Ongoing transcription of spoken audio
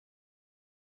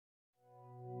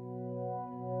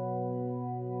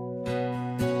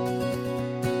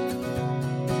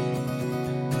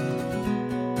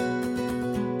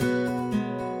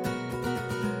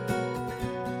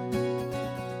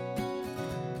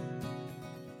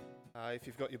If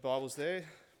you've got your Bibles there,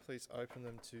 please open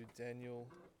them to Daniel.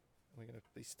 We're going to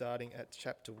be starting at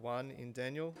chapter 1 in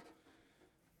Daniel.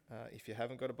 If you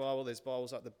haven't got a Bible, there's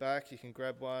Bibles up the back. You can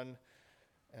grab one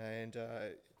and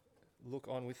look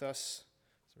on with us.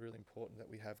 It's really important that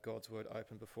we have God's Word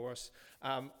open before us.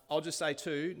 I'll just say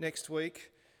too, next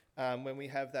week when we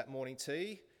have that morning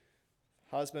tea,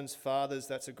 husbands, fathers,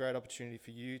 that's a great opportunity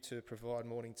for you to provide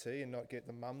morning tea and not get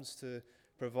the mums to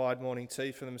provide morning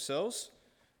tea for themselves.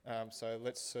 So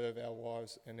let's serve our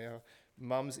wives and our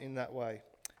mums in that way.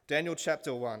 Daniel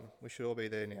chapter 1. We should all be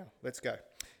there now. Let's go.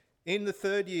 In the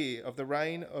 3rd year of the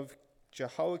reign of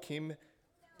Jehoiakim,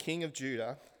 king of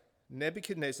Judah,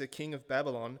 Nebuchadnezzar, king of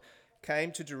Babylon,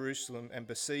 came to Jerusalem and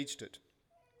besieged it.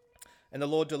 And the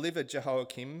Lord delivered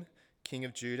Jehoiakim, king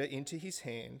of Judah, into his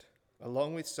hand,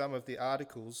 along with some of the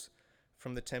articles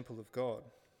from the temple of God.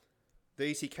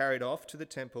 These he carried off to the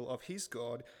temple of his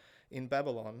God in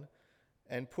Babylon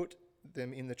and put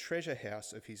them in the treasure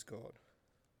house of his God.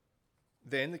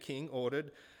 Then the king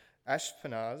ordered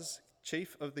Ashpenaz,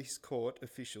 chief of his court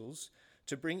officials,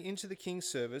 to bring into the king's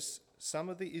service some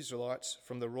of the Israelites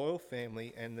from the royal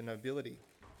family and the nobility,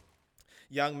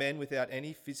 young men without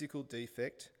any physical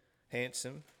defect,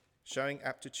 handsome, showing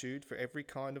aptitude for every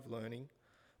kind of learning,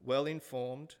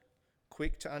 well-informed,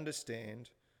 quick to understand,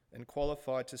 and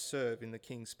qualified to serve in the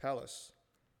king's palace.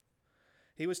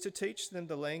 He was to teach them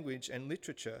the language and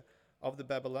literature of the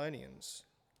Babylonians.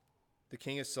 The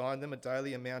king assigned them a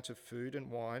daily amount of food and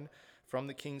wine from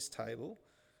the king's table.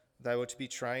 They were to be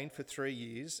trained for 3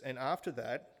 years, and after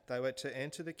that they were to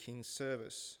enter the king's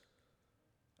service.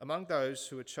 Among those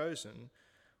who were chosen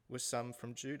were some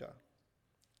from Judah: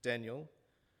 Daniel,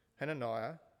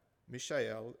 Hananiah,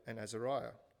 Mishael, and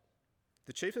Azariah.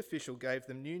 The chief official gave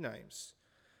them new names.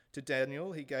 To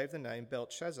Daniel he gave the name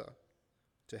Belshazzar,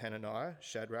 to Hananiah,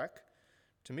 Shadrach,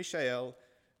 to Mishael,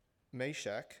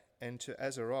 Meshach, and to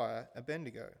Azariah,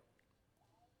 Abednego.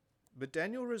 But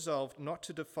Daniel resolved not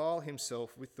to defile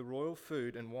himself with the royal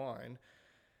food and wine,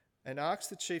 and asked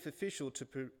the chief official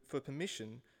for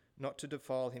permission not to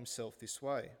defile himself this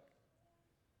way.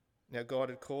 Now God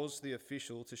had caused the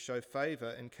official to show favour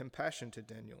and compassion to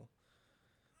Daniel.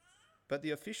 But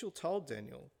the official told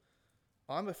Daniel,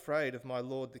 "I'm afraid of my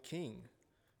lord the king,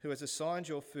 who has assigned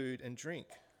your food and drink.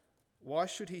 Why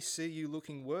should he see you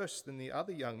looking worse than the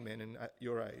other young men in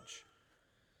your age?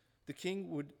 The king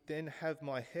would then have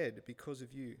my head because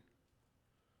of you."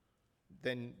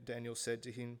 Then Daniel said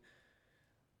to him,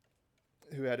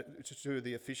 to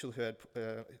the official who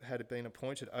had been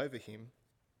appointed over him,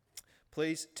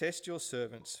 "Please test your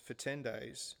servants for 10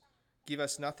 days. Give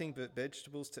us nothing but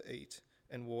vegetables to eat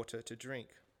and water to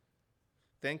drink.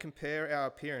 Then compare our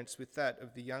appearance with that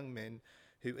of the young men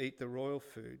who eat the royal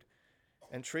food,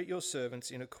 and treat your servants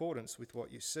in accordance with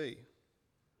what you see."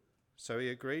 So he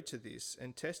agreed to this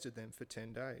and tested them for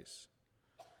 10 days.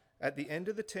 At the end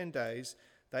of the 10 days,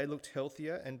 they looked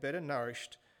healthier and better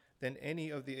nourished than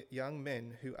any of the young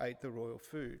men who ate the royal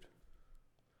food.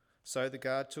 So the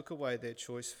guard took away their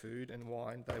choice food and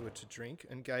wine they were to drink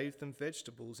and gave them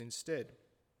vegetables instead.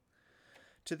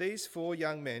 To these 4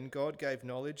 young men God gave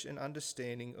knowledge and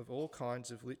understanding of all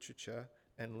kinds of literature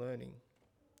and learning,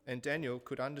 and Daniel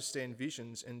could understand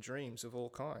visions and dreams of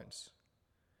all kinds.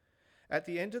 At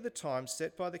the end of the time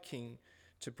set by the king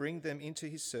to bring them into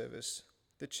his service,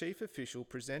 the chief official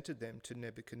presented them to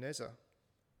Nebuchadnezzar.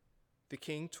 The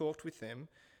king talked with them,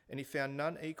 and he found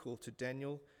none equal to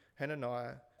Daniel,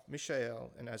 Hananiah,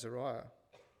 Mishael, and Azariah.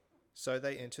 So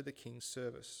they entered the king's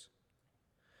service.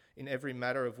 In every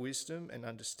matter of wisdom and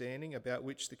understanding about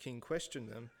which the king questioned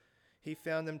them, he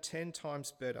found them 10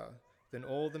 times better than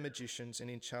all the magicians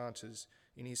and enchanters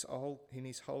in his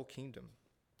whole kingdom.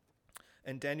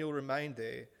 And Daniel remained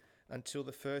there until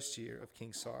the 1st year of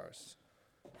King Cyrus.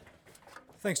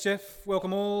 Thanks, Jeff.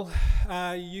 Welcome all.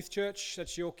 Youth Church,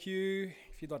 that's your cue.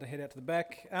 If you'd like to head out to the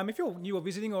back. If you're new or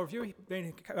visiting, or if you've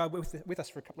been with us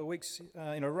for a couple of weeks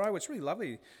in a row, it's really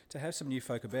lovely to have some new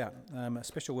folk about. A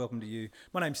special welcome to you.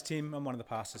 My name's Tim. I'm one of the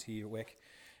pastors here at WEC.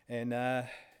 And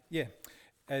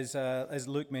as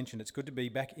Luke mentioned, it's good to be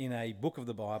back in a book of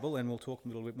the Bible, and we'll talk a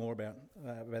little bit more about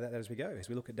that as we go, as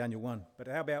we look at Daniel 1. But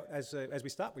how about as we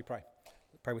start, we pray.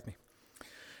 Pray with me.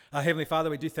 Heavenly Father,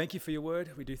 we do thank you for your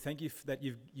word. We do thank you that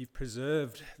you've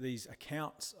preserved these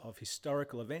accounts of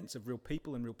historical events, of real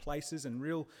people and real places and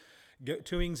real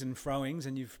toings and froings,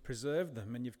 and you've preserved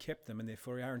them and you've kept them, and they're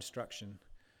for our instruction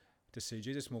to see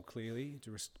Jesus more clearly,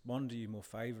 to respond to you more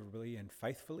favourably and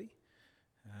faithfully,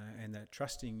 and that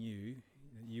trusting you,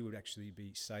 you would actually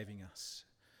be saving us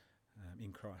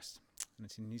in Christ. And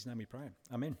it's in his name we pray.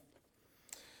 Amen.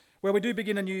 Well, we do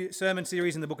begin a new sermon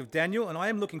series in the book of Daniel, and I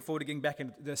am looking forward to getting back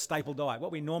into the staple diet.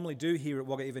 What we normally do here at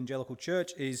Wagga Evangelical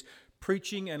Church is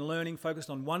preaching and learning focused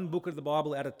on one book of the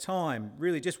Bible at a time,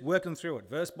 really just working through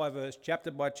it, verse by verse, chapter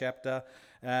by chapter,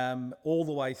 all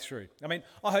the way through. I mean,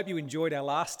 I hope you enjoyed our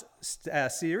last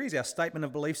series, our Statement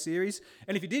of Belief series,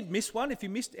 and if you did miss one, if you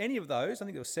missed any of those, I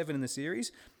think there were 7 in the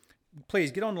series,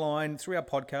 please get online through our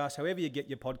podcast, however you get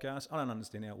your podcast. I don't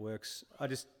understand how it works. I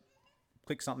just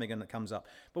click something and it comes up.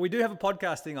 But we do have a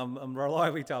podcast thing, I'm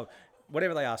reliably told.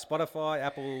 Whatever they are, Spotify,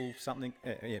 Apple, something.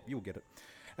 Yeah, you'll get it.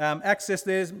 Access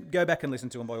theirs, go back and listen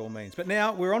to them by all means. But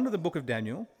now we're on to the book of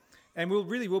Daniel, and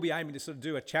we'll be aiming to sort of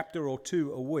do a chapter or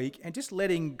 2 a week and just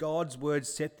letting God's word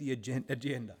set the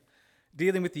agenda,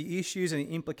 dealing with the issues and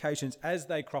the implications as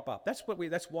they crop up. That's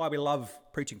why we love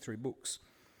preaching through books.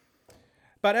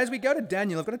 But as we go to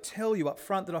Daniel, I've got to tell you up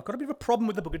front that I've got a bit of a problem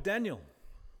with the book of Daniel.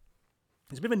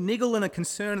 There's a bit of a niggle and a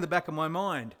concern in the back of my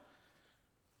mind.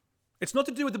 It's not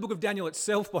to do with the book of Daniel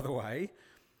itself, by the way.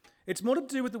 It's more to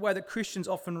do with the way that Christians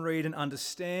often read and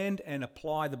understand and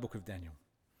apply the book of Daniel.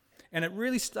 And it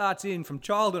really starts in from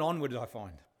childhood onwards, I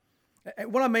find.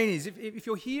 What I mean is, if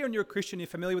you're here and you're a Christian, you're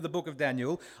familiar with the book of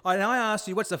Daniel, and I ask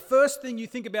you, what's the first thing you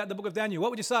think about the book of Daniel?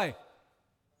 What would you say?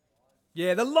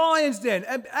 Yeah, the lion's den.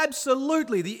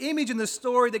 Absolutely. The image and the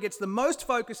story that gets the most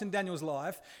focus in Daniel's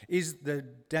life is the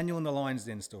Daniel and the lion's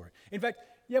den story. In fact,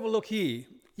 you have a look here.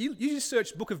 You just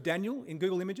search Book of Daniel in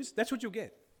Google Images. That's what you'll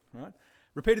get. Right?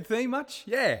 Repeated theme much?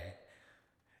 Yeah.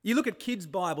 You look at kids'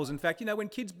 Bibles. In fact,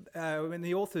 when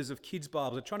the authors of kids'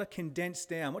 Bibles are trying to condense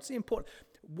down,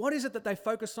 what is it that they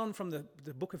focus on from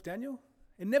the book of Daniel?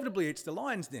 Inevitably, it's the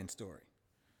lion's den story.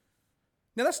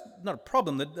 Now, that's not a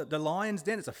problem. The lion's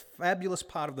den is a fabulous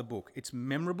part of the book. It's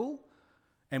memorable,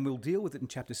 and we'll deal with it in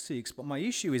chapter 6, but my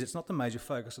issue is it's not the major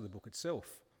focus of the book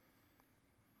itself.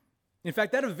 In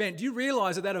fact, that event, do you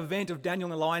realise that event of Daniel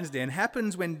in the lion's den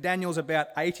happens when Daniel's about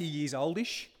 80 years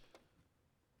oldish?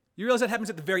 You realise that happens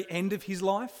at the very end of his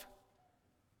life?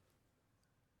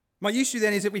 My issue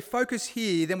then is that we focus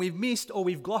here, then we've missed or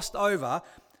we've glossed over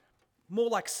more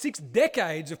like 6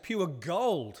 decades of pure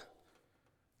gold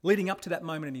leading up to that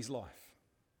moment in his life.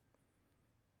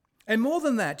 And more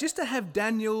than that, just to have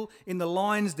Daniel in the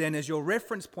lion's den as your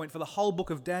reference point for the whole book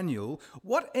of Daniel,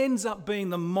 what ends up being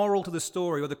the moral to the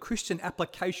story or the Christian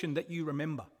application that you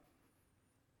remember?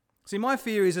 See, my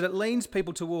fear is that it leans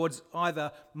people towards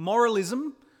either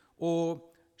moralism or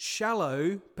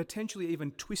shallow, potentially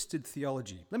even twisted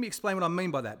theology. Let me explain what I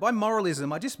mean by that. By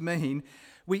moralism, I just mean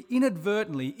if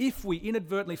we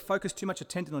inadvertently focus too much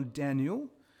attention on Daniel,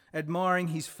 admiring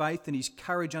his faith and his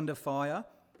courage under fire,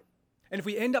 and if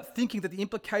we end up thinking that the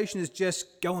implication is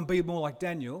just go and be more like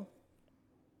Daniel,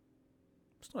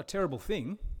 it's not a terrible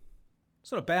thing.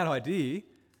 It's not a bad idea.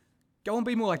 Go and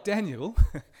be more like Daniel.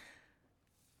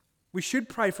 We should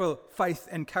pray for faith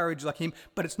and courage like him,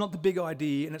 but it's not the big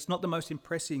idea and it's not the most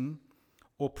impressing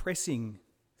or pressing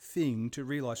thing to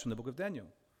realise from the book of Daniel.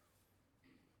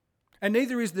 And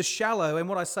neither is the shallow and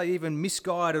what I say even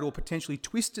misguided or potentially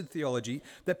twisted theology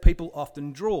that people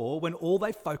often draw when all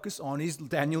they focus on is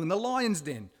Daniel in the lion's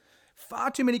den. Far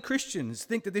too many Christians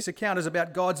think that this account is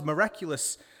about God's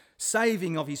miraculous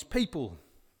saving of his people.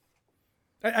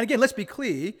 And again, let's be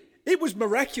clear, it was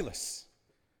miraculous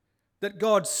that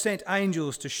God sent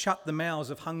angels to shut the mouths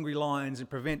of hungry lions and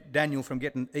prevent Daniel from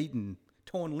getting eaten,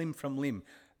 torn limb from limb.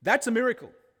 That's a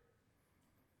miracle.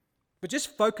 But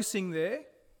just focusing there,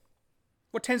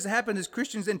 what tends to happen is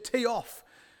Christians then tee off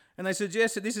and they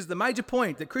suggest that this is the major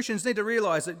point, that Christians need to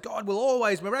realise that God will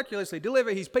always miraculously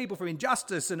deliver his people from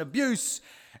injustice and abuse.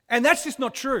 And that's just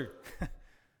not true.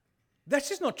 That's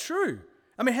just not true.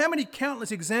 I mean, how many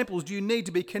countless examples do you need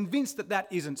to be convinced that that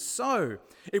isn't so?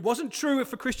 It wasn't true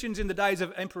for Christians in the days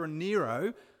of Emperor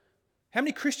Nero. How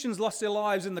many Christians lost their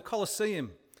lives in the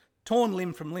Colosseum, torn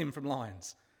limb from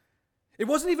lions? It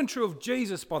wasn't even true of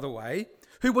Jesus, by the way,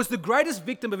 who was the greatest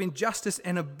victim of injustice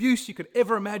and abuse you could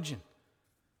ever imagine.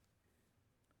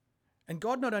 And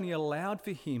God not only allowed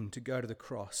for him to go to the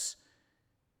cross,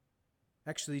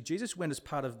 actually Jesus went as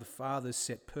part of the Father's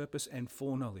set purpose and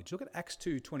foreknowledge. Look at Acts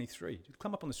 2:23. It'll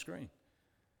come up on the screen.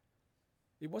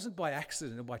 It wasn't by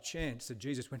accident or by chance that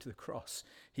Jesus went to the cross.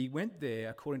 He went there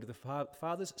according to the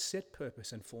Father's set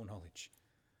purpose and foreknowledge.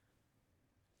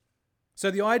 So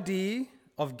the idea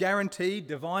of guaranteed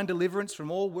divine deliverance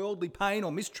from all worldly pain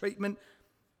or mistreatment,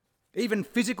 even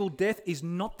physical death, is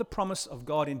not the promise of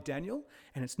God in Daniel,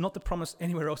 and it's not the promise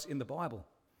anywhere else in the Bible.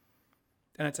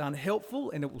 And it's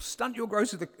unhelpful, and it will stunt your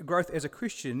growth as a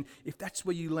Christian if that's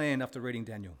where you land after reading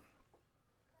Daniel.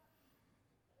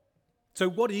 So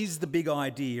what is the big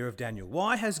idea of Daniel?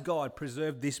 Why has God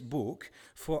preserved this book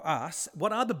for us?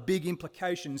 What are the big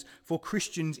implications for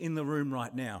Christians in the room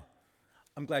right now?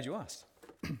 I'm glad you asked.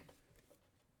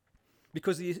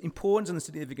 Because the importance and the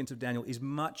significance of Daniel is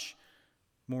much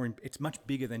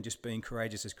bigger than just being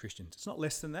courageous as Christians. It's not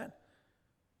less than that.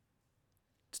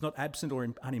 It's not absent or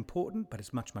unimportant, but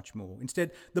it's much, much more.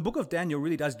 Instead, the book of Daniel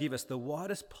really does give us the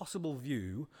widest possible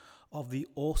view of the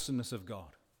awesomeness of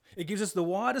God. It gives us the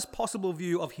widest possible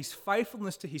view of his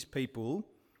faithfulness to his people,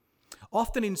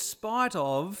 often in spite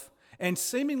of and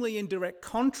seemingly in direct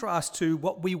contrast to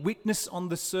what we witness on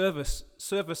the surface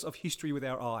of history with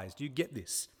our eyes. Do you get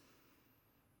this?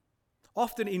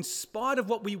 Often in spite of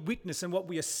what we witness and what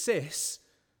we assess,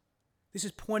 this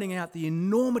is pointing out the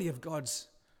enormity of God's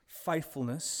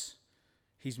faithfulness,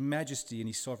 his majesty and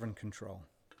his sovereign control.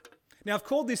 Now, I've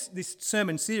called this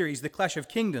sermon series The Clash of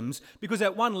Kingdoms because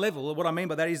at one level, what I mean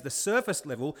by that is the surface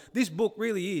level, this book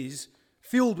really is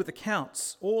filled with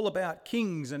accounts all about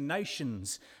kings and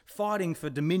nations fighting for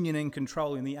dominion and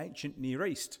control in the ancient Near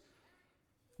East.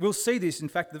 We'll see this, in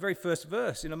fact, the very first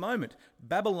verse in a moment.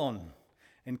 Babylon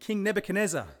and King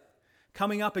Nebuchadnezzar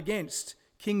coming up against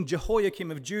King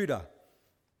Jehoiakim of Judah.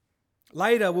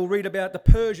 Later, we'll read about the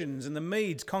Persians and the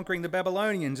Medes conquering the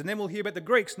Babylonians, and then we'll hear about the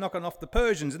Greeks knocking off the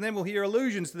Persians, and then we'll hear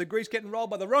allusions to the Greeks getting rolled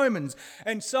by the Romans,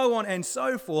 and so on and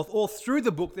so forth. All through the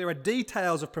book, there are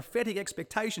details of prophetic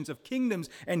expectations of kingdoms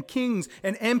and kings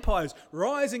and empires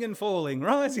rising and falling,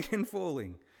 rising and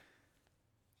falling.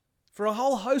 For a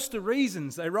whole host of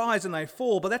reasons, they rise and they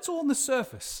fall, but that's all on the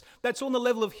surface. That's all on the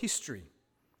level of history.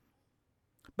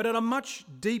 But at a much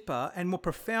deeper and more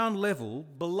profound level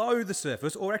below the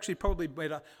surface, or actually probably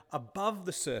better above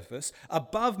the surface,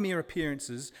 above mere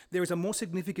appearances, there is a more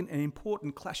significant and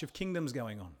important clash of kingdoms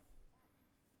going on.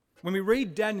 When we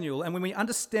read Daniel and when we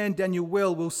understand Daniel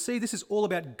well, we'll see this is all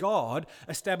about God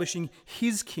establishing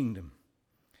his kingdom.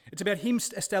 It's about him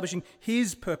establishing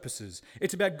his purposes.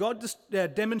 It's about God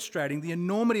demonstrating the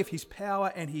enormity of his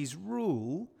power and his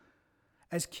rule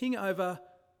as king over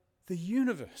the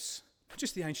universe. Not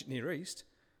just the ancient Near East,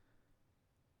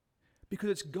 because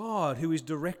it's God who is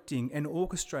directing and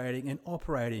orchestrating and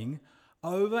operating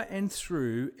over and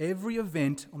through every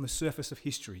event on the surface of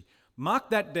history. Mark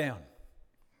that down.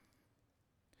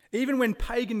 Even when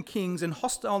pagan kings and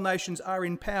hostile nations are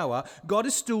in power, God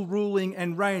is still ruling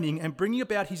and reigning and bringing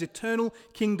about his eternal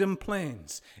kingdom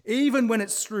plans. Even when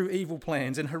it's through evil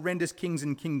plans and horrendous kings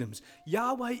and kingdoms,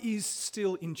 Yahweh is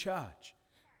still in charge.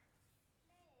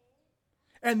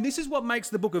 And this is what makes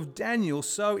the book of Daniel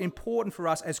so important for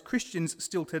us as Christians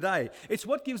still today. It's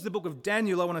what gives the book of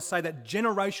Daniel, I want to say, that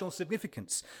generational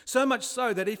significance. So much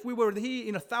so that if we were here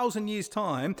in 1,000 years'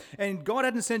 time and God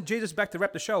hadn't sent Jesus back to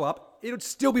wrap the show up, it would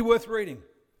still be worth reading.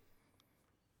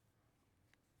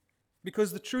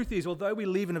 Because the truth is, although we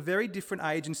live in a very different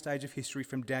age and stage of history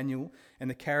from Daniel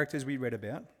and the characters we read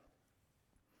about,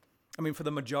 I mean, for the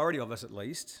majority of us at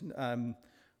least,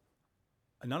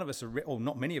 none of us, or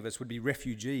not many of us, would be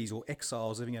refugees or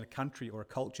exiles living in a country or a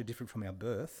culture different from our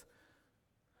birth.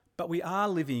 But we are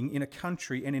living in a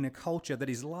country and in a culture that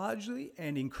is largely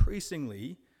and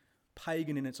increasingly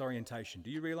pagan in its orientation. Do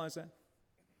you realise that?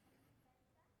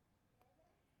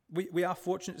 We are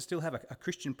fortunate to still have a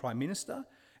Christian Prime Minister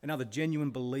and other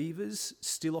genuine believers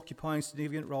still occupying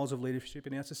significant roles of leadership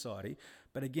in our society.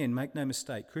 But again, make no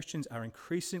mistake, Christians are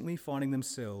increasingly finding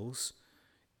themselves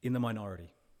in the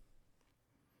minority.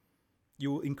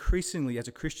 You will increasingly, as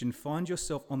a Christian, find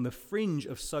yourself on the fringe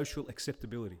of social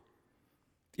acceptability.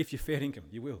 If you're fair income,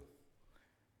 you will.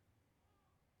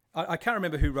 I can't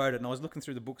remember who wrote it, and I was looking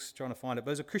through the books trying to find it, but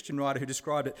there's a Christian writer who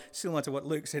described it similar to what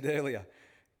Luke said earlier.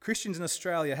 Christians in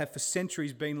Australia have for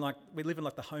centuries been like, we live in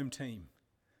like the home team.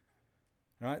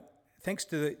 Right? Thanks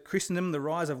to the Christendom, the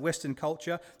rise of Western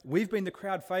culture, we've been the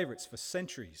crowd favourites for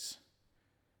centuries.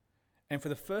 And for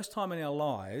the first time in our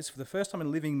lives, for the first time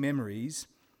in living memories,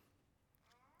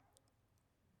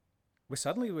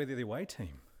 we're the away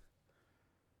team.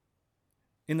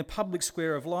 In the public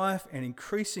square of life, and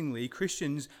increasingly,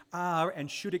 Christians are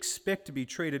and should expect to be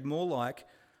treated more like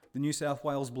the New South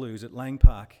Wales Blues at Lang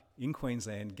Park in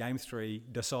Queensland, Game 3,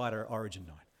 decider Origin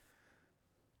night.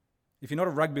 If you're not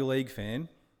a rugby league fan,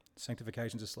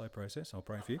 sanctification's a slow process, I'll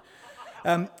pray for you.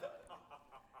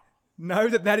 Know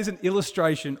that is an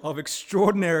illustration of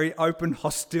extraordinary open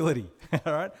hostility,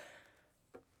 all right?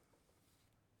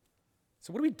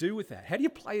 So what do we do with that? How do you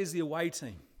play as the away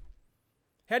team?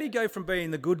 How do you go from being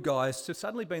the good guys to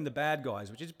suddenly being the bad guys,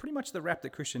 which is pretty much the rap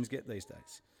that Christians get these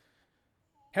days?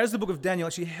 How does the book of Daniel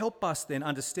actually help us then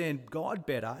understand God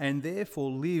better and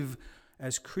therefore live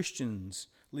as Christians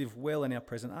live well in our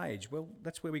present age? Well,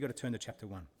 that's where we've got to turn to chapter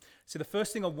 1. So the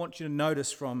first thing I want you to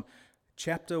notice from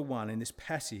chapter 1 in this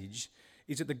passage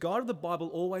is that the God of the Bible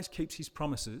always keeps his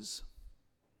promises,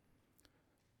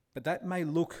 but that may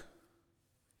look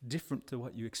different to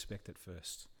what you expect at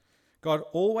first. God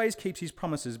always keeps his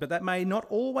promises, but that may not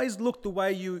always look the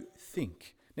way you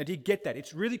think. Now, do you get that?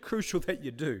 It's really crucial that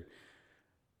you do.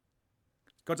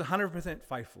 God's 100%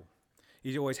 faithful.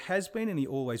 He always has been and he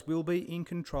always will be in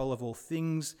control of all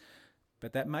things,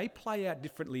 but that may play out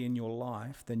differently in your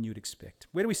life than you'd expect.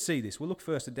 Where do we see this? We'll look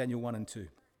first at Daniel 1 and 2.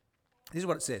 This is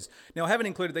what it says. Now, I haven't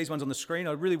included these ones on the screen.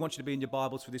 I really want you to be in your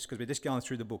Bibles for this because we're just going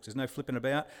through the books. There's no flipping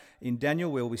about. In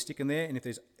Daniel, we'll be sticking there, and if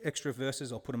there's extra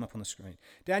verses, I'll put them up on the screen.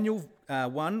 Daniel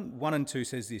 1 and 2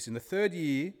 says this. In the 3rd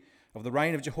year of the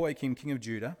reign of Jehoiakim, king of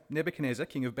Judah, Nebuchadnezzar,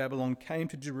 king of Babylon, came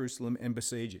to Jerusalem and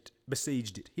besieged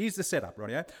it. Here's the setup,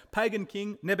 right? Pagan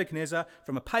king Nebuchadnezzar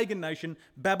from a pagan nation,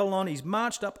 Babylon. He's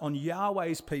marched up on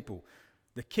Yahweh's people,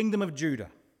 the kingdom of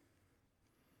Judah.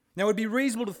 Now, it would be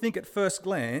reasonable to think at first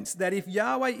glance that if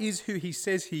Yahweh is who he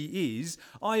says he is,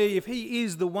 i.e. if he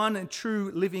is the one and true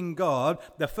living God,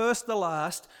 the first, the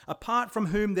last, apart from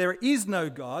whom there is no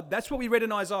God, that's what we read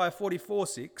in Isaiah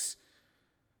 44:6.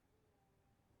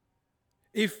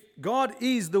 If God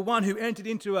is the one who entered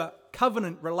into a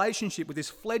covenant relationship with this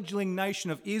fledgling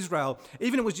nation of Israel,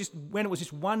 even when it was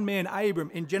just one man,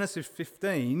 Abram, in Genesis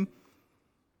 15,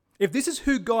 if this is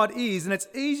who God is, then it's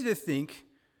easy to think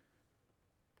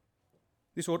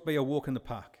this ought to be a walk in the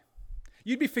park.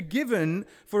 You'd be forgiven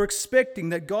for expecting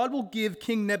that God will give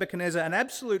King Nebuchadnezzar an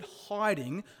absolute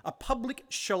hiding, a public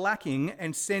shellacking,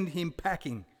 and send him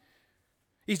packing.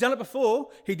 He's done it before.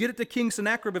 He did it to King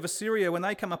Sennacherib of Assyria when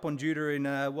they come up on Judah in,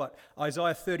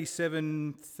 Isaiah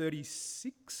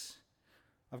 37:36?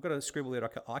 I've got a scribble there.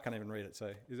 I can't even read it,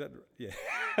 so is that... Yeah.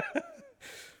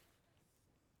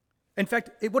 In fact,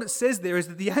 what it says there is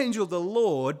that the angel of the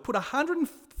Lord put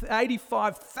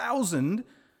 185,000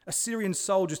 Assyrian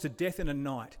soldiers to death in a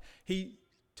night. He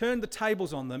turned the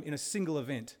tables on them in a single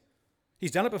event.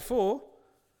 He's done it before.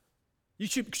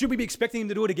 Should we be expecting him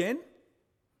to do it again?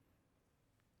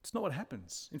 It's not what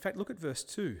happens. In fact, look at verse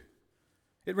 2.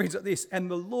 It reads like this,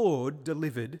 "And the Lord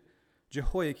delivered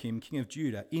Jehoiakim, king of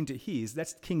Judah, into his,"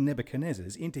 that's King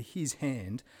Nebuchadnezzar's, "into his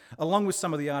hand, along with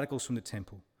some of the articles from the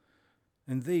temple.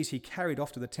 And these he carried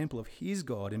off to the temple of his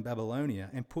God in Babylonia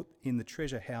and put in the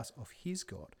treasure house of his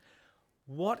God."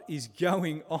 What is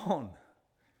going on?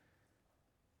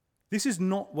 This is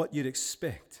not what you'd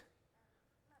expect.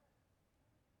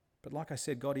 But like I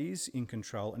said, God is in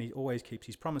control and he always keeps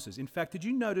his promises. In fact, did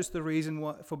you notice the reason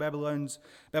for Babylon's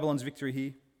victory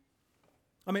here?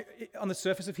 I mean, on the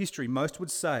surface of history, most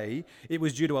would say it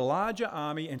was due to a larger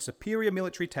army and superior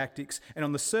military tactics, and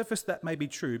on the surface that may be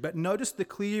true, but notice the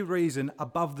clear reason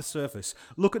above the surface.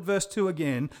 Look at verse 2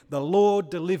 again. The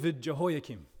Lord delivered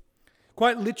Jehoiakim.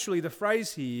 Quite literally, the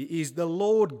phrase here is the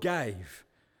Lord gave.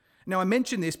 Now, I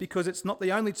mention this because it's not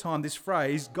the only time this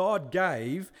phrase, God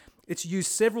gave, it's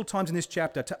used several times in this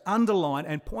chapter to underline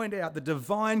and point out the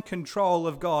divine control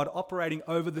of God operating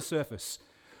over the surface.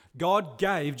 God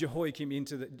gave Jehoiakim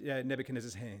into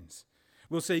Nebuchadnezzar's hands.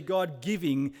 We'll see God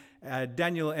giving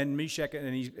Daniel and Meshach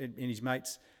and his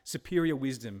mates superior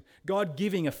wisdom. God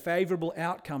giving a favourable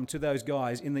outcome to those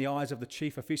guys in the eyes of the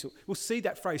chief official. We'll see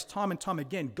that phrase time and time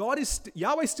again.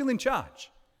 Yahweh's still in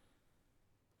charge,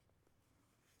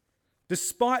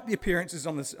 despite the appearances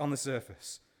on the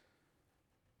surface.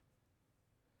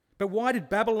 But why did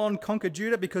Babylon conquer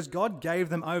Judah? Because God gave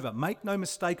them over. Make no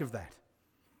mistake of that.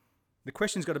 The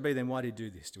question's got to be then, why did he do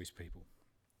this to his people?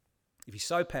 If he's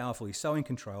so powerful, he's so in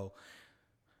control,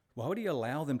 why would he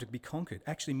allow them to be conquered?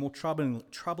 Actually, more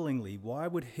troublingly, why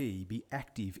would he be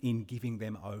active in giving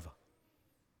them over?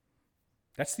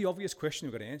 That's the obvious question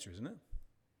we've got to answer, isn't it?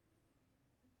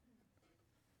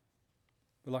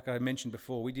 But like I mentioned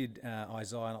before, we did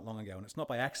Isaiah not long ago, and it's not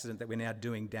by accident that we're now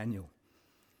doing Daniel.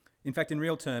 In fact, in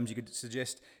real terms, you could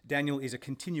suggest Daniel is a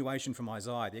continuation from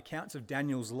Isaiah. The accounts of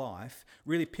Daniel's life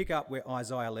really pick up where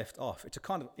Isaiah left off. It's a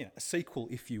kind of a sequel,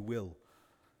 if you will.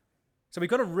 So we've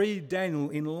got to read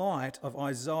Daniel in light of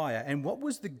Isaiah. And what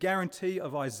was the guarantee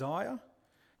of Isaiah?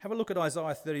 Have a look at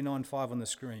Isaiah 39:5 on the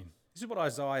screen. This is what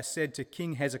Isaiah said to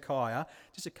King Hezekiah,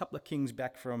 just a couple of kings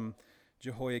back from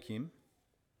Jehoiakim,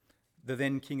 the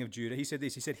then king of Judah. He said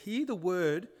this, he said, "Hear the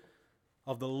word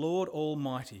of the Lord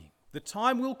Almighty. The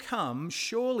time will come,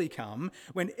 surely come,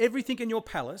 when everything in your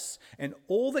palace and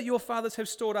all that your fathers have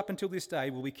stored up until this day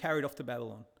will be carried off to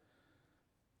Babylon.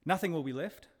 Nothing will be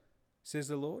left, says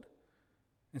the Lord.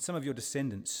 And some of your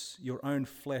descendants, your own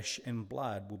flesh and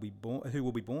blood, who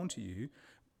will be born to you,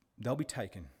 they'll be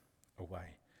taken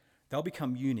away. They'll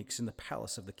become eunuchs in the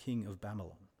palace of the king of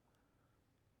Babylon.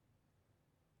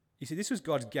 You see, this was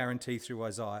God's guarantee through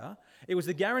Isaiah. It was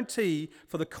the guarantee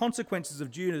for the consequences of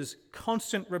Judah's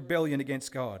constant rebellion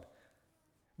against God.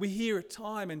 We hear it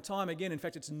time and time again. In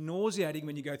fact, it's nauseating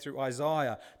when you go through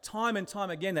Isaiah. Time and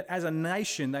time again that as a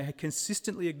nation, they had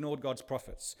consistently ignored God's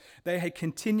prophets. They had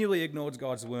continually ignored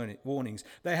God's warnings.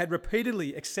 They had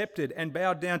repeatedly accepted and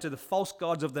bowed down to the false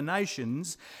gods of the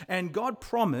nations. And God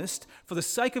promised, for the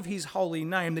sake of his holy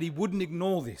name, that he wouldn't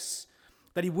ignore this,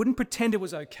 that he wouldn't pretend it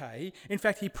was okay. In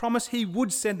fact, he promised he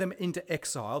would send them into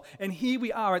exile. And here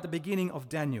we are at the beginning of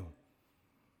Daniel.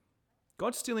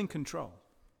 God's still in control.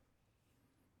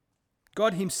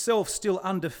 God himself still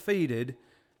undefeated,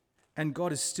 and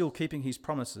God is still keeping his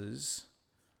promises,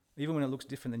 even when it looks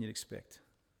different than you'd expect.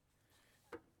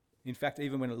 In fact,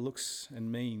 even when it looks and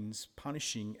means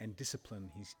punishing and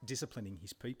disciplining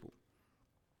his people.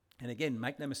 And again,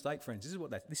 make no mistake, friends,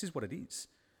 this is what it is.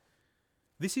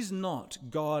 This is not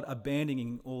God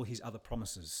abandoning all his other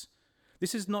promises.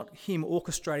 This is not him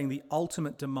orchestrating the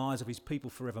ultimate demise of his people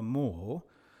forevermore.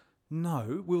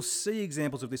 No, we'll see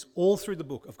examples of this all through the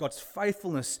book, of God's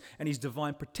faithfulness and his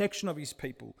divine protection of his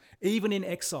people, even in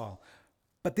exile.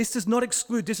 But this does not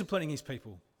exclude disciplining his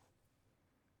people.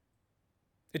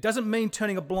 It doesn't mean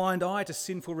turning a blind eye to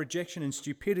sinful rejection and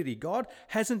stupidity. God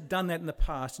hasn't done that in the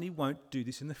past, and he won't do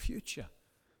this in the future.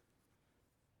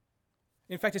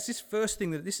 In fact, it's this first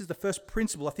thing, that this is the first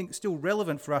principle I think still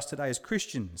relevant for us today as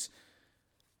Christians.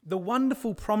 The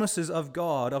wonderful promises of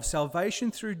God, of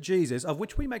salvation through Jesus, of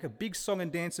which we make a big song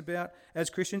and dance about as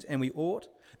Christians, and we ought,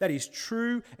 that is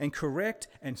true and correct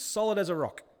and solid as a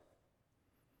rock.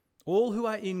 All who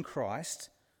are in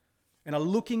Christ and are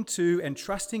looking to and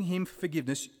trusting him for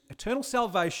forgiveness, eternal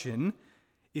salvation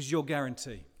is your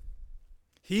guarantee.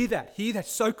 Hear that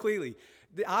so clearly.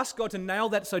 Ask God to nail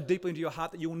that so deeply into your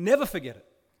heart that you'll never forget it.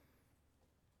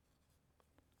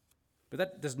 But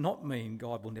that does not mean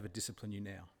God will never discipline you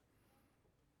now.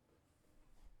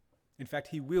 In fact,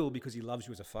 he will, because he loves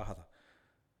you as a father.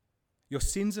 Your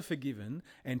sins are forgiven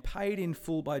and paid in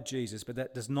full by Jesus, but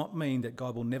that does not mean that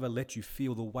God will never let you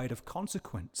feel the weight of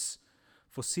consequence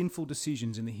for sinful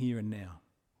decisions in the here and now.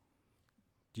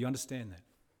 Do you understand that?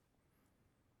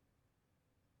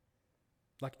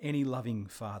 Like any loving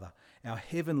father, our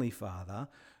heavenly Father,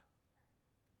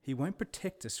 he won't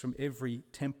protect us from every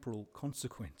temporal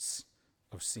consequence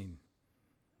of sin.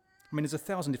 I mean, there's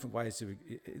 1,000 different ways to...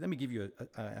 Let me give you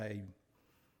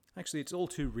actually, it's all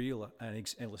too real an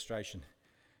illustration.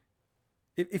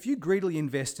 If you greedily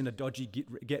invest in a dodgy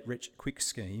get-rich-quick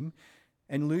scheme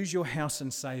and lose your house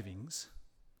and savings,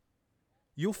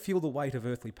 you'll feel the weight of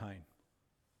earthly pain.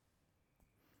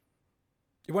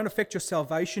 It won't affect your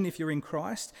salvation if you're in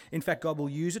Christ. In fact, God will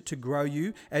use it to grow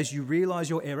you as you realise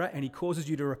your error and he causes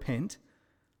you to repent.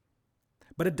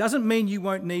 But it doesn't mean you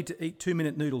won't need to eat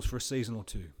 2-minute noodles for a season or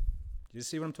two. Do you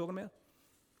see what I'm talking about?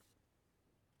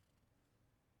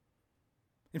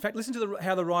 In fact, listen to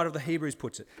how the writer of the Hebrews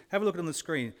puts it. Have a look at it on the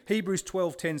screen. Hebrews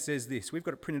 12:10 says this. We've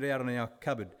got it printed out on our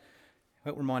cupboard.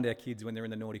 Help remind our kids when they're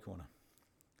in the naughty corner.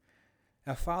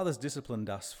 Our fathers disciplined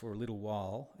us for a little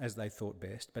while as they thought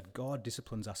best, but God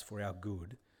disciplines us for our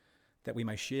good, that we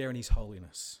may share in his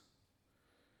holiness.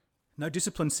 No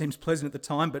discipline seems pleasant at the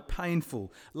time, but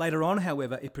painful. Later on,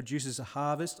 however, it produces a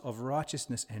harvest of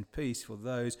righteousness and peace for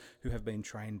those who have been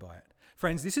trained by it.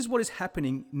 Friends, this is what is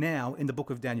happening now in the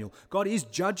book of Daniel. God is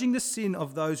judging the sin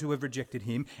of those who have rejected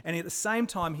him, and at the same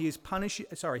time, he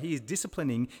is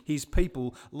disciplining his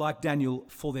people like Daniel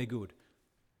for their good.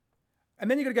 And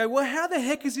then you've got to go, well, how the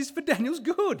heck is this for Daniel's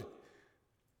good?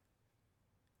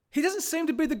 He doesn't seem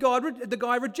to be the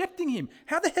guy rejecting him.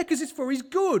 How the heck is this for his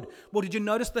good? Well, did you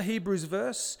notice the Hebrews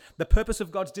verse? The purpose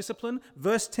of God's discipline?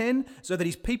 Verse 10, so that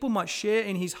his people might share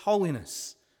in his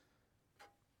holiness.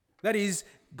 That is,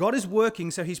 God is working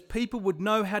so his people would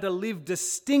know how to live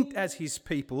distinct as his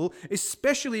people,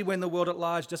 especially when the world at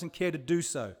large doesn't care to do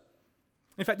so.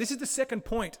 In fact, this is the second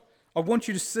point I want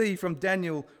you to see from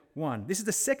Daniel 1. This is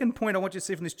the second point I want you to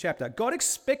see from this chapter. God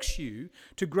expects you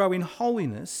to grow in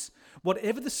holiness,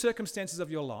 whatever the circumstances of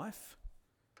your life,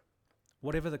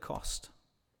 whatever the cost.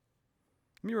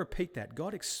 Let me repeat that.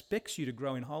 God expects you to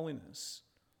grow in holiness,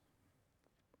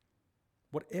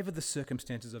 whatever the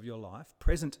circumstances of your life,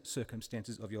 present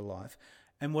circumstances of your life,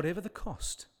 and whatever the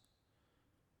cost.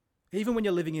 Even when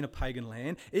you're living in a pagan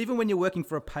land, even when you're working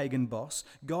for a pagan boss,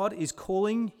 God is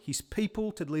calling his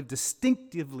people to live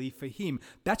distinctively for him.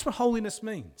 That's what holiness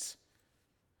means.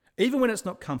 Even when it's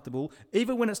not comfortable,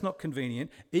 even when it's not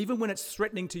convenient, even when it's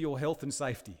threatening to your health and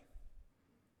safety.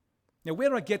 Now, where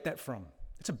do I get that from?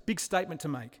 It's a big statement to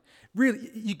make.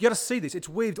 Really, you got to see this. It's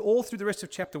weaved all through the rest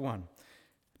of chapter 1.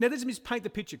 Now, let's just paint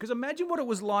the picture, because imagine what it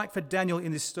was like for Daniel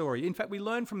in this story. In fact, we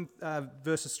learn from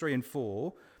verses 3 and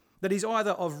 4 that he's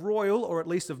either of royal or at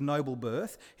least of noble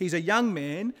birth. He's a young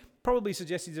man, probably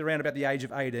suggests he's around about the age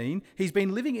of 18. He's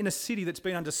been living in a city that's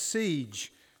been under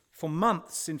siege for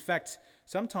months. In fact,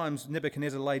 sometimes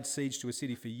Nebuchadnezzar laid siege to a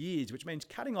city for years, which means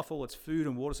cutting off all its food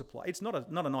and water supply. It's not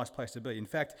a nice place to be. In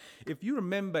fact, if you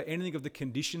remember anything of the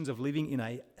conditions of living in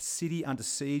a city under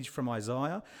siege from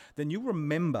Isaiah, then you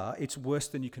remember it's worse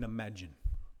than you can imagine.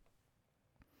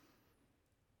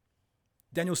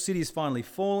 Daniel's city has finally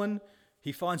fallen.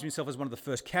 He finds himself as one of the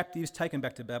first captives taken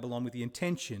back to Babylon with the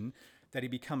intention that he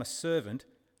become a servant,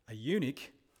 a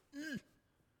eunuch,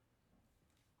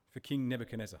 for King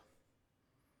Nebuchadnezzar.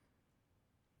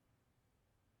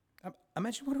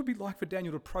 Imagine what it would be like for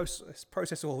Daniel to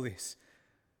process all this.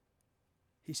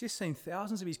 He's just seen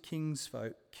thousands of his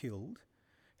kinsfolk killed.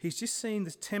 He's just seen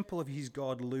the temple of his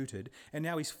God looted, and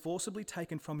now he's forcibly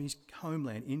taken from his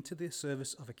homeland into the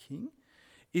service of a king.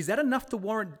 Is that enough to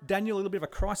warrant Daniel a little bit of a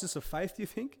crisis of faith, do you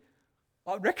think?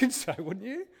 I reckon so, wouldn't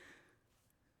you?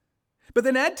 But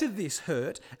then add to this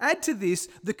hurt, add to this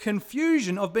the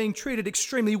confusion of being treated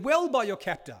extremely well by your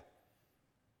captor.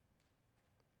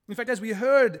 In fact, as we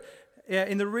heard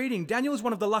in the reading, Daniel is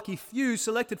one of the lucky few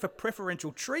selected for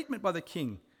preferential treatment by the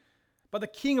king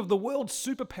of the world's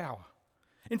superpower.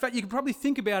 In fact, you can probably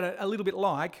think about it a little bit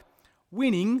like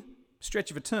winning,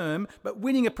 stretch of a term, but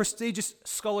winning a prestigious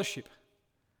scholarship.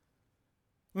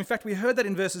 In fact, we heard that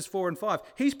in verses 4 and 5.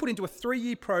 He's put into a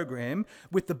 3-year program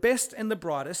with the best and the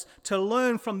brightest to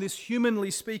learn from this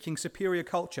humanly speaking superior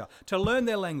culture, to learn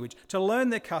their language, to learn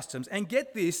their customs, and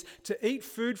get this, to eat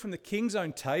food from the king's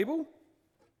own table.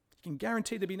 You can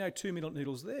guarantee there'll be no 2-minute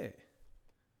noodles there.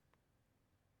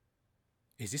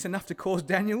 Is this enough to cause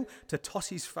Daniel to toss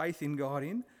his faith in God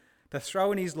in, to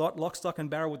throw in his lot, lock, stock and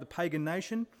barrel with the pagan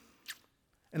nation?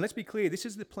 And let's be clear, this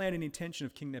is the plan and intention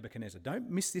of King Nebuchadnezzar. Don't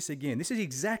miss this again. This is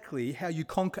exactly how you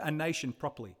conquer a nation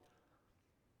properly.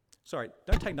 Sorry,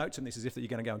 don't take notes on this as if that you're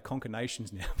going to go and conquer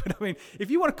nations now. But I mean,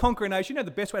 if you want to conquer a nation, you know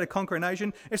the best way to conquer a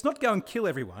nation? It's not go and kill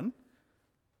everyone.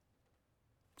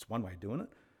 It's one way of doing it.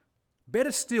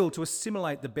 Better still to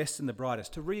assimilate the best and the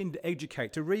brightest, to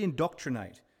re-educate, to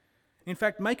re-indoctrinate. In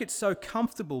fact, make it so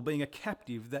comfortable being a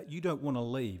captive that you don't want to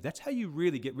leave. That's how you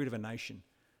really get rid of a nation.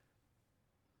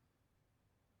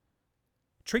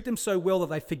 Treat them so well that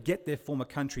they forget their former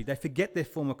country, they forget their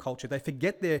former culture, they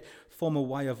forget their former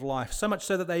way of life, so much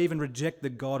so that they even reject the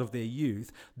God of their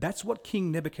youth. That's what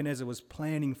King Nebuchadnezzar was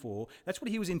planning for. That's what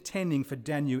he was intending for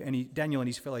Daniel and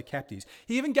his fellow captives.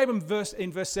 He even gave them,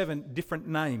 in verse 7, different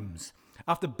names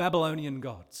after Babylonian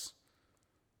gods,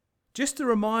 just to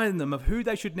remind them of who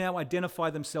they should now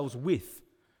identify themselves with.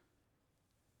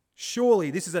 Surely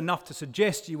this is enough to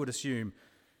suggest, you would assume,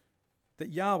 that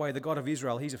Yahweh, the God of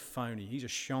Israel, he's a phony, he's a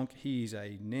shonk, he's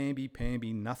a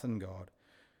namby-pamby nothing God.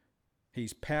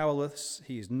 He's powerless,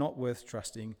 he is not worth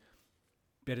trusting.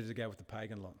 Better to go with the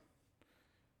pagan lot.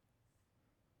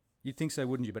 You'd think so,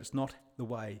 wouldn't you? But it's not the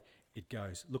way it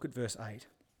goes. Look at verse 8.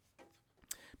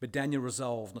 But Daniel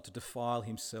resolved not to defile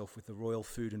himself with the royal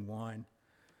food and wine.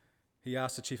 He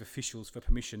asked the chief officials for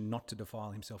permission not to defile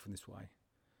himself in this way.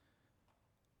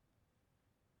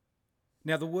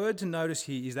 Now, the word to notice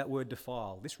here is that word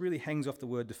defile. This really hangs off the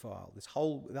word defile,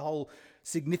 the whole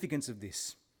significance of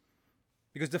this.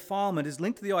 Because defilement is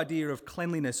linked to the idea of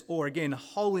cleanliness or, again,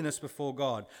 holiness before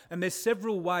God. And there's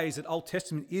several ways that Old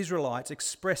Testament Israelites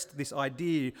expressed this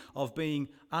idea of being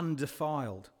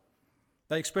undefiled.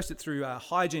 They expressed it through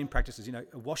hygiene practices,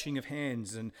 washing of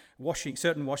hands and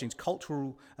certain washings,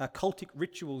 cultic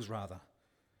rituals rather.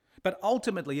 But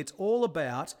ultimately, it's all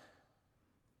about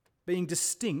being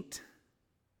distinct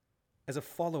as a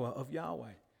follower of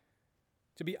Yahweh.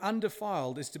 To be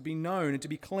undefiled is to be known and to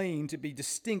be clean, to be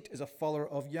distinct as a follower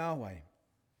of Yahweh.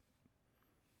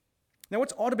 Now,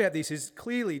 what's odd about this is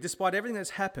clearly, despite everything that's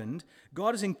happened,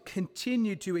 God has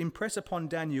continued to impress upon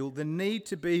Daniel the need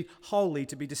to be holy,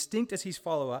 to be distinct as his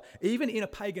follower, even in a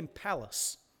pagan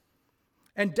palace.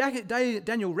 And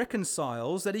Daniel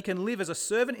reconciles that he can live as a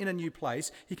servant in a new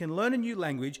place, he can learn a new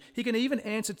language, he can even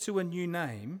answer to a new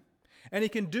name, and he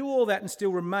can do all that and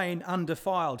still remain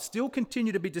undefiled, still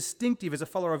continue to be distinctive as a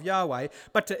follower of Yahweh,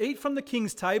 but to eat from the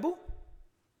king's table,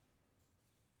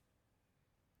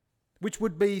 which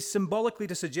would be symbolically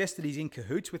to suggest that he's in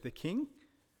cahoots with the king,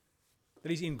 that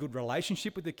he's in good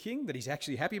relationship with the king, that he's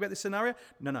actually happy about this scenario.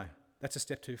 No, that's a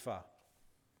step too far.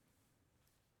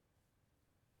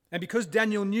 And because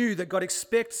Daniel knew that God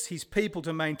expects his people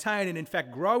to maintain and in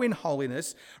fact grow in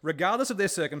holiness, regardless of their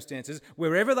circumstances,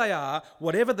 wherever they are,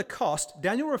 whatever the cost,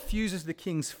 Daniel refuses the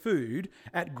king's food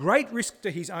at great risk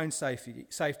to his own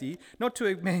safety, not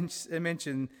to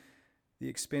mention the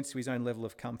expense to his own level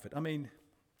of comfort. I mean,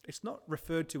 it's not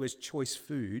referred to as choice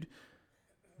food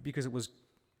because it was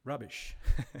rubbish.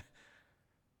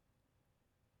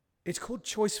 It's called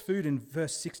choice food in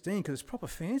verse 16 because it's proper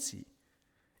fancy.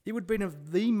 It would have been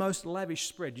of the most lavish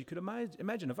spread you could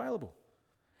imagine available.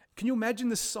 Can you imagine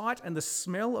the sight and the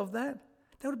smell of that?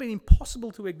 That would have been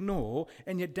impossible to ignore,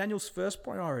 and yet Daniel's first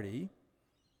priority,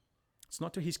 it's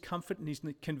not to his comfort and his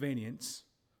convenience.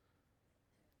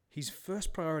 His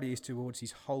first priority is towards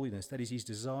his holiness, that is his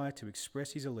desire to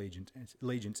express his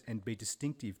allegiance and be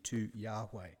distinctive to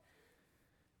Yahweh.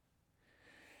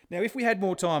 Now, if we had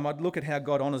more time, I'd look at how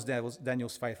God honours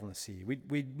Daniel's faithfulness here.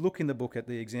 We'd look in the book at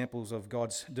the examples of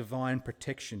God's divine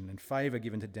protection and favour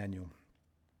given to Daniel.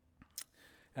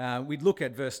 We'd look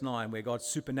at verse 9, where God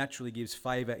supernaturally gives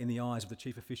favour in the eyes of the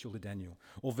chief official to Daniel.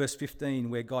 Or verse 15,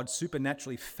 where God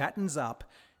supernaturally fattens up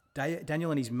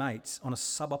Daniel and his mates on a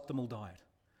suboptimal diet.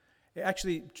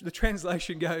 Actually, the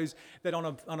translation goes that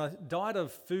on a diet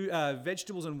of food,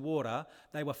 vegetables and water,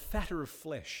 they were fatter of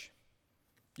flesh.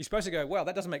 You're supposed to go, wow,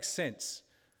 that doesn't make sense.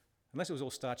 Unless it was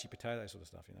all starchy potato sort of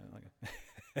stuff, you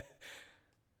know.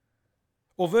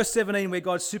 Or verse 17, where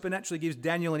God supernaturally gives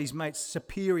Daniel and his mates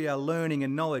superior learning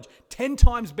and knowledge, 10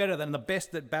 times better than the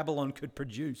best that Babylon could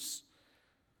produce.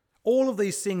 All of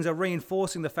these things are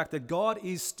reinforcing the fact that God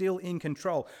is still in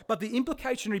control. But the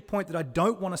implicationary point that I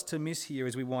don't want us to miss here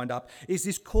as we wind up is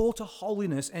this call to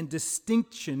holiness and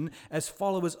distinction as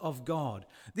followers of God.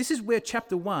 This is where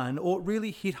chapter 1 ought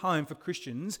really hit home for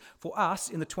Christians, for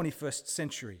us in the 21st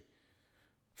century.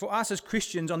 For us as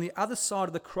Christians on the other side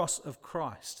of the cross of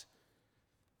Christ.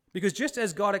 Because just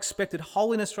as God expected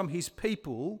holiness from his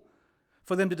people,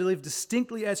 for them to live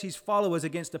distinctly as his followers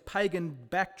against a pagan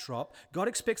backdrop, God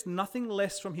expects nothing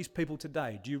less from his people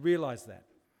today. Do you realise that?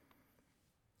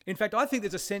 In fact, I think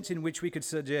there's a sense in which we could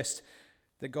suggest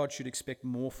that God should expect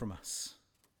more from us.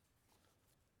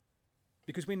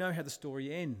 Because we know how the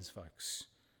story ends, folks.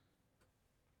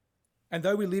 And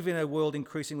though we live in a world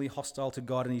increasingly hostile to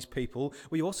God and his people,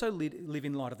 we also live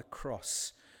in light of the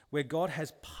cross, where God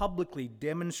has publicly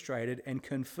demonstrated and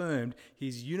confirmed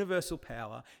his universal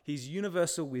power, his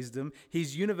universal wisdom,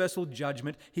 his universal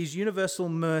judgment, his universal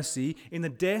mercy in the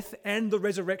death and the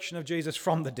resurrection of Jesus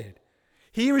from the dead.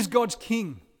 Here is God's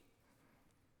king.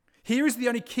 Here is the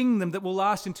only kingdom that will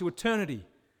last into eternity.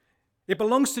 It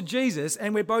belongs to Jesus,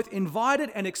 and we're both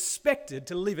invited and expected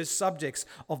to live as subjects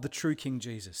of the true King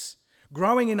Jesus,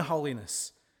 growing in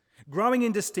holiness, growing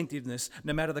in distinctiveness,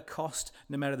 no matter the cost,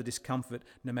 no matter the discomfort,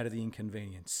 no matter the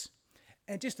inconvenience.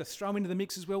 And just to throw into the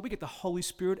mix as well, we get the Holy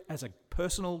Spirit as a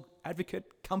personal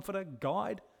advocate, comforter,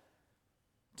 guide.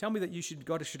 Tell me that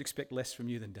God should expect less from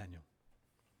you than Daniel.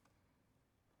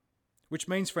 Which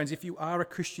means, friends, if you are a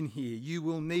Christian here, you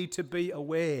will need to be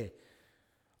aware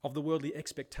of the worldly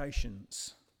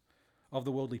expectations, of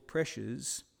the worldly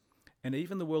pressures, and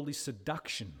even the worldly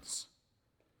seductions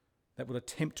that would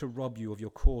attempt to rob you of your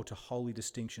call to holy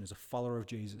distinction as a follower of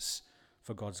Jesus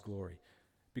for God's glory.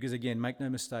 Because again, make no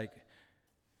mistake,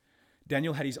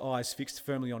 Daniel had his eyes fixed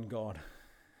firmly on God.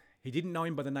 He didn't know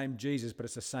him by the name Jesus, but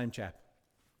it's the same chap.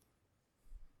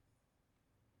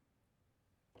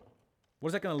 What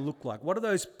is that going to look like? What are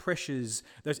those pressures,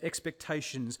 those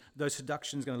expectations, those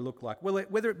seductions going to look like? Well,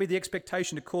 whether it be the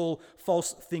expectation to call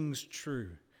false things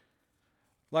true,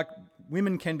 like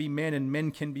women can be men and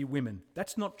men can be women.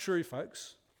 That's not true,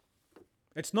 folks.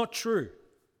 It's not true.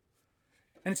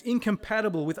 And it's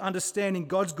incompatible with understanding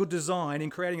God's good design in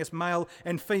creating us male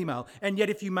and female. And yet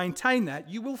if you maintain that,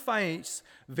 you will face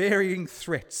varying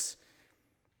threats.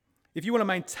 If you want to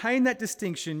maintain that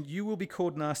distinction, you will be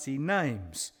called nasty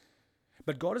names.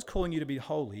 But God is calling you to be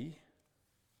holy,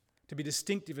 to be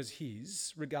distinctive as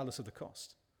his, regardless of the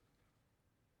cost.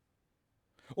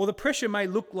 Or the pressure may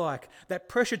look like that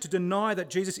pressure to deny that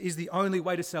Jesus is the only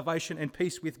way to salvation and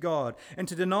peace with God, and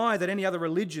to deny that any other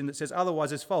religion that says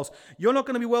otherwise is false. You're not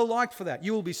going to be well liked for that.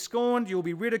 You will be scorned, you will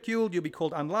be ridiculed, you'll be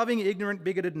called unloving, ignorant,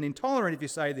 bigoted, and intolerant if you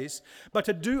say this. But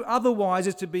to do otherwise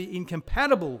is to be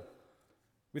incompatible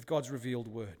with God's revealed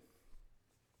word.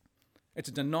 It's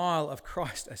a denial of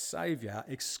Christ as Saviour,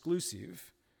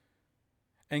 exclusive,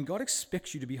 and God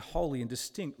expects you to be holy and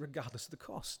distinct regardless of the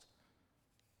cost.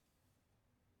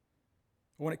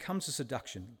 When it comes to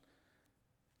seduction,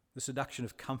 the seduction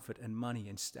of comfort and money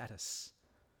and status,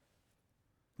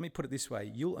 let me put it this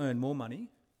way: you'll earn more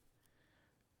money,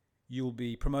 you'll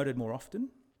be promoted more often,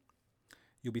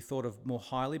 You'll be thought of more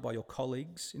highly by your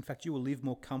colleagues. In fact, you will live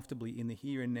more comfortably in the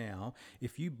here and now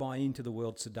if you buy into the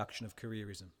world's seduction of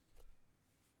careerism.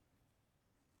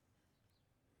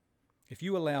 If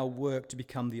you allow work to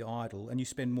become the idol and you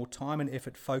spend more time and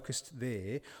effort focused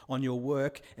there on your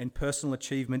work and personal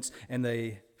achievements and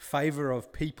the favour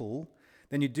of people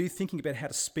than you do thinking about how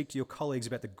to speak to your colleagues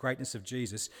about the greatness of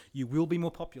Jesus, you will be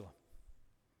more popular.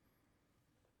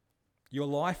 Your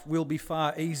life will be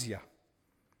far easier,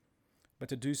 but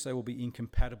to do so will be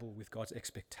incompatible with God's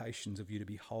expectations of you to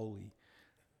be holy,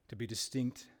 to be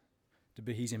distinct, to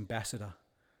be his ambassador,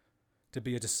 to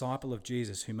be a disciple of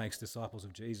Jesus who makes disciples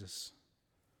of Jesus.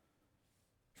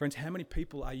 Friends, how many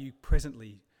people are you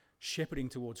presently shepherding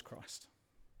towards Christ?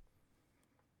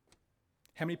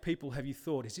 How many people have you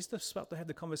thought, is this the spot to have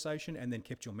the conversation, and then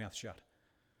kept your mouth shut?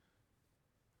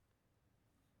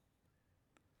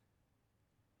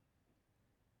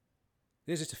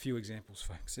 There's just a few examples,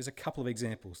 folks. There's a couple of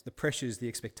examples. The pressures, the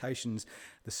expectations,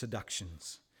 the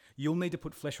seductions. You'll need to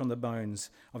put flesh on the bones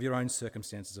of your own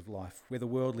circumstances of life, where the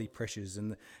worldly pressures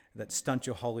that stunt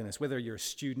your holiness, whether you're a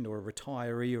student or a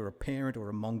retiree or a parent or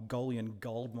a Mongolian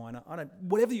gold miner,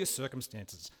 whatever your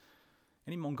circumstances.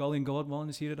 Any Mongolian gold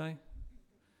miners here today?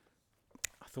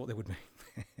 I thought there would be.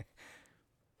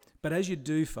 But as you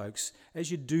do, folks,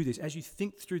 as you do this, as you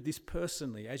think through this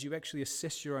personally, as you actually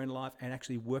assess your own life and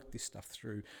actually work this stuff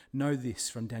through, know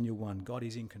this from Daniel 1, God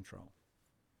is in control.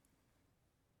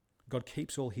 God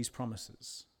keeps all his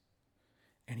promises.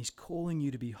 And he's calling you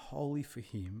to be holy for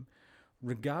him,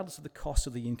 regardless of the cost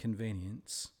of the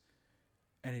inconvenience,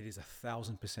 and it is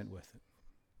 1,000% worth it.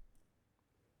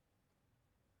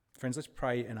 Friends, let's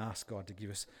pray and ask God to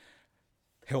give us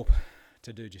help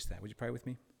to do just that. Would you pray with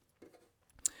me?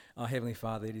 Our Heavenly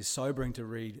Father, it is sobering to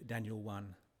read Daniel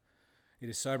 1. It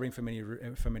is sobering for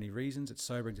many reasons. It's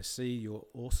sobering to see your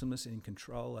awesomeness and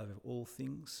control over all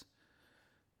things.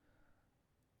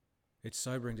 It's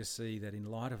sobering to see that in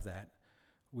light of that,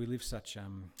 we live such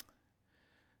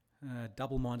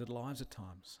double-minded lives at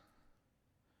times.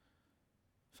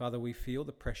 Father, we feel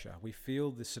the pressure. We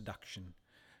feel the seduction.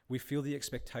 We feel the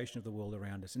expectation of the world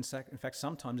around us. In fact,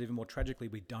 sometimes even more tragically,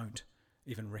 we don't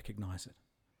even recognise it.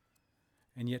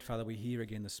 And yet, Father, we hear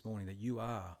again this morning that you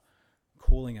are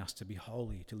calling us to be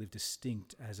holy, to live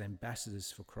distinct as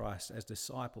ambassadors for Christ, as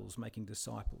disciples, making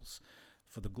disciples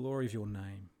for the glory of your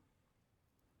name.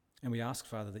 And we ask,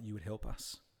 Father, that you would help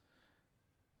us.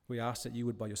 We ask that you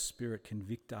would, by your Spirit,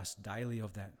 convict us daily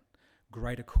of that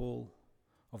greater call,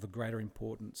 of the greater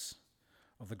importance,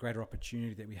 of the greater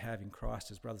opportunity that we have in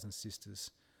Christ as brothers and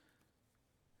sisters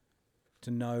to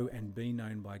know and be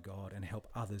known by God and help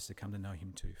others to come to know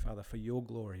him too. Father, for your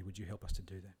glory, would you help us to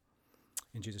do that?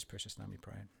 In Jesus' precious name we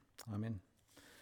pray. Amen.